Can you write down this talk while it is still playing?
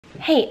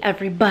Hey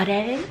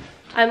everybody!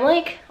 I'm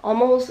like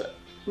almost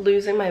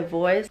losing my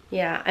voice.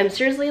 Yeah, I'm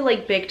seriously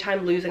like big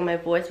time losing my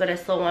voice, but I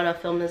still want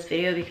to film this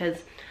video because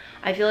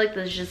I feel like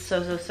this is just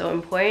so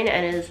important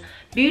and is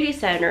beauty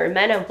standard,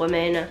 men and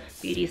women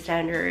beauty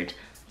standard.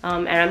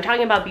 And I'm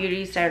talking about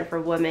beauty standard for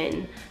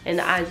women in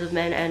the eyes of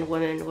men and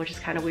women, which is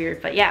kind of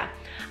weird, but yeah.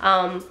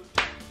 I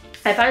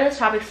find this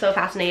topic so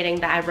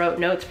fascinating that I wrote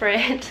notes for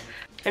it.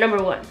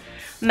 Number one,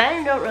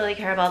 men don't really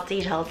care about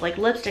details like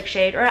lipstick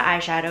shade or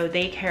eyeshadow.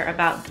 They care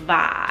about the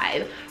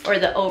vibe or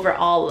the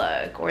overall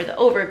look or the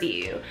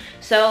overview.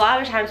 So a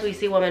lot of times we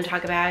see women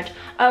talk about,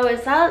 oh,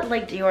 is that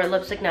like Dior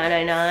lipstick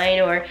 999,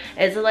 or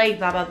is it like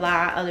blah blah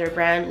blah other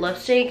brand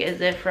lipstick?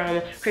 Is it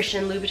from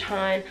Christian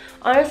Louboutin?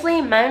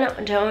 Honestly,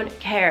 men don't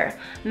care.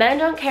 Men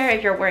don't care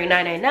if you're wearing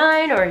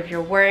 999 or if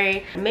you're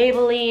wearing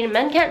Maybelline.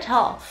 Men can't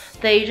tell.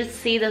 They just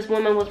see this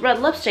woman with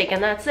red lipstick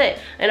and that's it.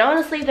 And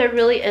honestly, there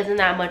really isn't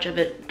that much of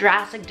a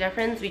drastic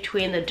difference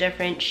between the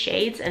different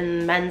shades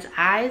in men's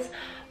eyes.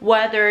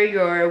 Whether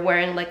you're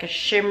wearing like a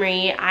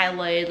shimmery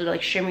eyelid,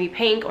 like shimmery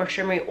pink or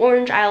shimmery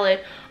orange eyelid,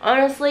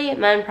 honestly,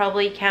 men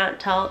probably can't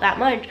tell that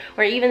much.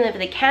 Or even if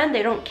they can,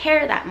 they don't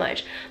care that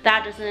much.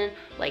 That doesn't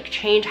like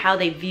change how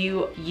they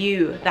view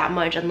you that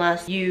much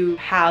unless you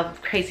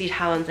have crazy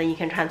talents and you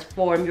can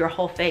transform your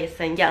whole face.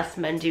 And yes,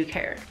 men do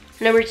care.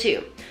 Number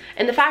two,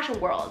 in the fashion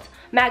world,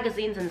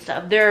 magazines and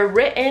stuff, they're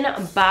written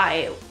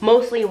by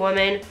mostly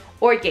women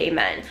or gay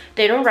men.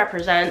 They don't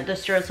represent the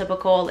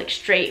stereotypical like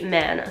straight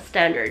man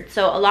standard.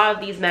 So a lot of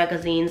these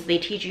magazines, they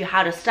teach you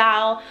how to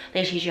style,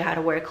 they teach you how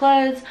to wear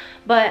clothes,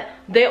 but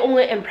they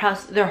only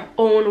impress their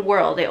own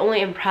world. They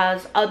only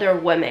impress other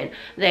women.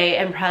 They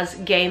impress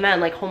gay men,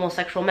 like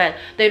homosexual men.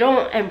 They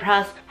don't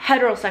impress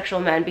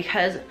heterosexual men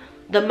because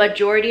the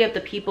majority of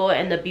the people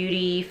in the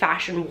beauty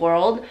fashion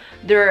world,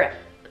 they're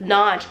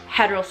not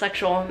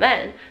heterosexual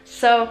men.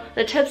 So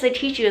the tips they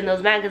teach you in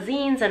those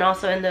magazines and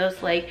also in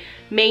those like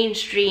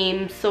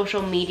mainstream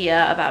social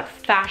media about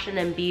fashion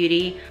and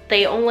beauty,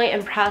 they only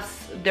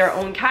impress their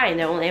own kind.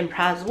 They only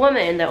impress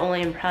women, they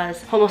only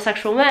impress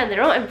homosexual men, they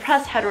don't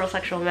impress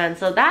heterosexual men.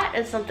 So that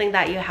is something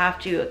that you have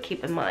to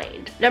keep in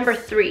mind. Number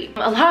three,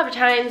 a lot of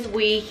times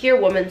we hear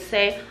women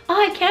say,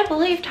 oh, I can't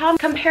believe Tom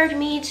compared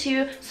me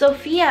to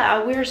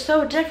Sophia, we're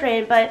so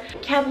different, but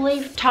can't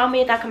believe Tom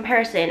made that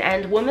comparison.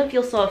 And women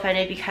feel so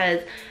offended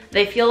because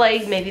they feel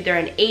like maybe they're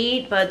an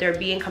 8 but they're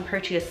being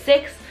compared to a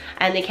 6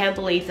 and they can't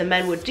believe the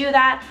men would do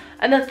that.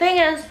 And the thing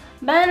is,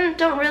 men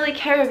don't really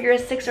care if you're a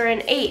 6 or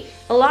an 8.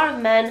 A lot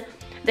of men,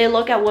 they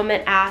look at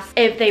women as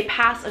if they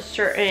pass a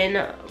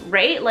certain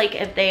rate, like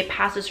if they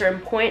pass a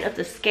certain point of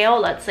the scale,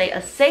 let's say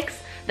a 6,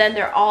 then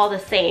they're all the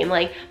same.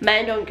 Like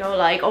men don't go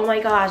like, oh my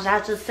gosh,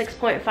 that's a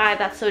 6.5,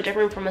 that's so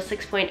different from a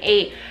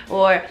 6.8,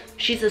 or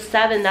she's a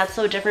 7, that's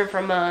so different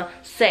from a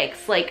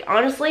 6. Like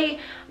honestly,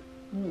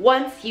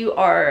 once you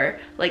are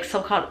like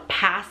so-called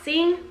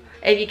passing,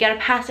 if you get a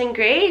passing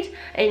grade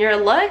in your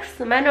looks,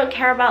 men don't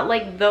care about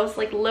like those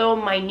like little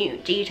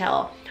minute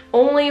detail.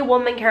 Only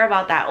women care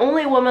about that.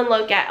 Only women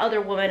look at other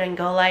women and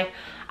go like,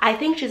 I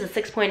think she's a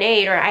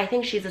 6.8 or I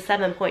think she's a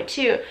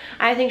 7.2.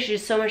 I think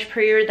she's so much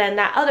prettier than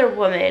that other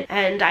woman,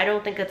 and I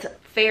don't think it's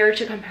fair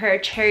to compare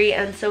Cherry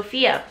and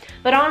Sophia.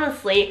 But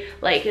honestly,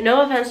 like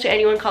no offense to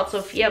anyone called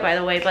Sophia by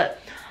the way, but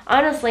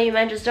honestly,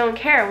 men just don't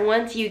care.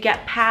 Once you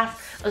get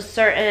past a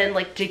certain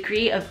like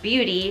degree of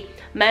beauty,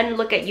 men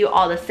look at you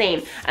all the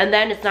same. And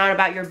then it's not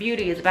about your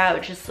beauty, it's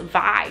about just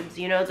vibes,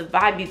 you know, the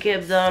vibe you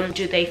give them.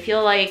 Do they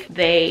feel like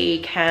they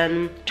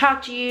can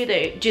talk to you?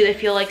 Do they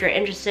feel like you're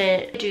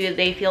interested? Do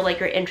they feel like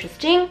you're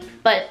interesting?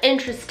 But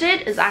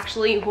interested is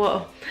actually,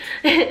 whoa,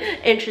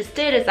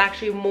 interested is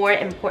actually more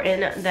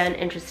important than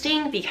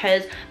interesting,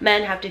 because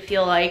men have to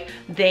feel like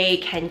they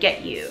can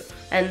get you.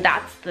 And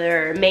that's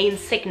their main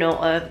signal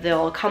of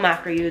they'll come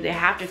after you. They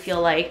have to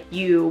feel like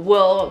you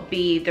will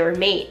be their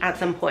mate at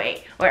some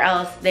point, or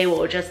else they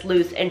will just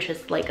lose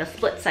interest like a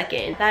split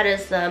second. That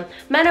is the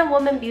men and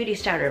women beauty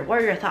standard.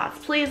 What are your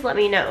thoughts? Please let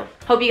me know.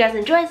 Hope you guys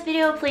enjoyed this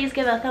video. Please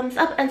give a thumbs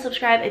up and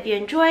subscribe if you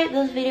enjoyed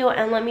this video,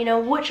 and let me know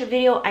which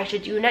video I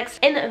should do next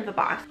in the info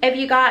box. If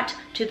you got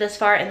to this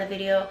far in the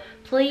video,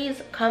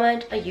 please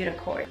comment a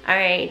unicorn.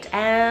 Alright,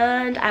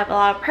 and I have a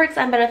lot of perks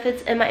and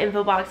benefits in my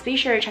info box. Be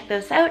sure to check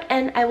those out,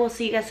 and I will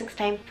see you guys next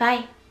time.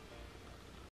 Bye!